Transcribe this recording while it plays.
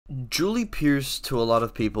Julie Pierce, to a lot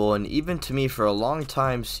of people, and even to me for a long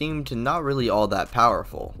time, seemed not really all that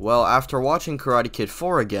powerful. Well, after watching Karate Kid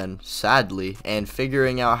 4 again, sadly, and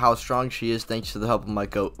figuring out how strong she is thanks to the help of my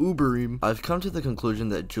Uberim, I've come to the conclusion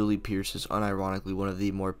that Julie Pierce is unironically one of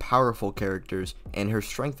the more powerful characters, and her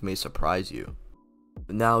strength may surprise you.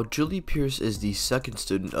 Now, Julie Pierce is the second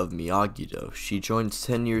student of Miyagi-Do. She joins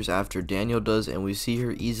 10 years after Daniel does, and we see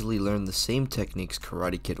her easily learn the same techniques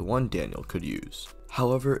Karate Kid 1 Daniel could use.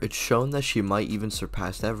 However, it's shown that she might even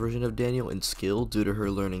surpass that version of Daniel in skill due to her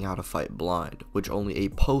learning how to fight blind, which only a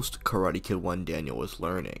post-Karate Kid 1 Daniel was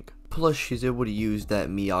learning. Plus, she's able to use that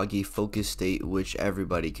Miyagi focus state, which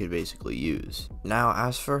everybody could basically use. Now,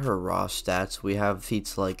 as for her raw stats, we have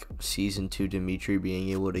feats like Season 2 Dimitri being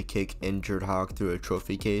able to kick injured Hawk through a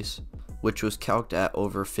trophy case, which was calced at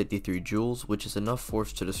over 53 joules, which is enough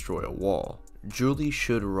force to destroy a wall. Julie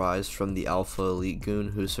should rise from the Alpha Elite Goon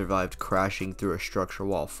who survived crashing through a structure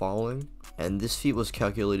while falling, and this feat was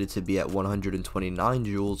calculated to be at 129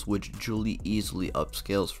 joules, which Julie easily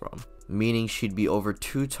upscales from, meaning she'd be over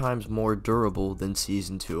 2 times more durable than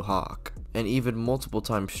Season 2 Hawk, and even multiple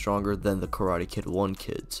times stronger than the Karate Kid 1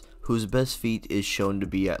 kids, whose best feat is shown to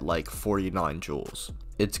be at like 49 joules.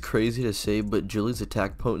 It's crazy to say, but Julie's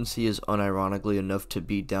attack potency is unironically enough to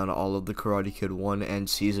beat down all of the Karate Kid 1 and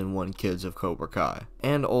Season 1 kids of Cobra Kai,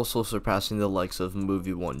 and also surpassing the likes of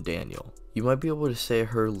Movie 1 Daniel. You might be able to say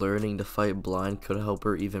her learning to fight blind could help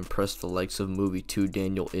her even press the likes of Movie 2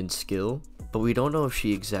 Daniel in skill, but we don't know if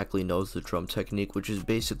she exactly knows the drum technique, which is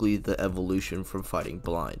basically the evolution from fighting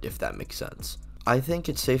blind, if that makes sense. I think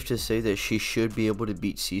it's safe to say that she should be able to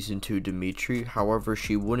beat Season 2 Dimitri, however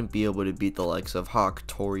she wouldn't be able to beat the likes of Hawk,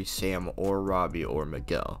 Tori, Sam, or Rubio or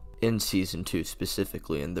Miguel in Season 2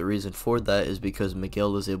 specifically, and the reason for that is because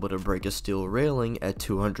Miguel is able to break a steel railing at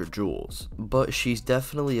 200 joules. But she's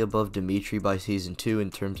definitely above Dimitri by Season 2 in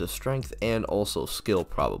terms of strength and also skill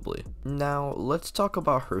probably. Now, let's talk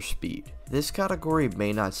about her speed. This category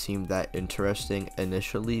may not seem that interesting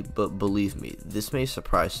initially, but believe me, this may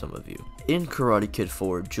surprise some of you. In Karate Kid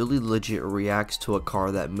 4, Julie legit reacts to a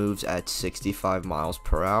car that moves at 65 miles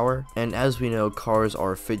per hour, and as we know, cars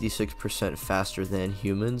are 56% faster than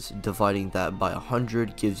humans. Dividing that by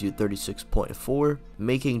 100 gives you 36.4,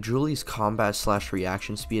 making Julie's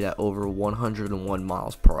combat/reaction speed at over 101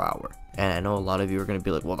 miles per hour. And I know a lot of you are going to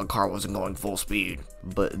be like, well, the car wasn't going full speed.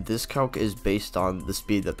 But this calc is based on the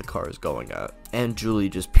speed that the car is going at, and Julie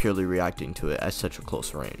just purely reacting to it at such a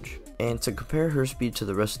close range. And to compare her speed to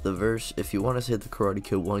the rest of the verse, if you want to say the Karate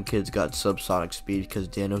Kid 1 kids got subsonic speed because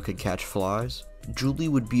Daniel could catch flies, Julie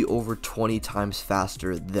would be over 20 times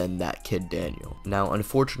faster than that kid Daniel. Now,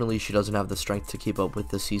 unfortunately, she doesn't have the strength to keep up with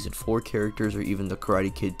the Season 4 characters or even the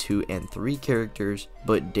Karate Kid 2 and 3 characters,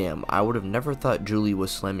 but damn, I would have never thought Julie was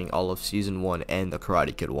slamming all of Season 1 and the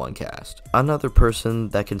Karate Kid 1 cast. Another person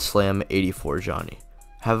that can slam 84 Gianni.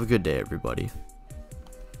 Have a good day, everybody.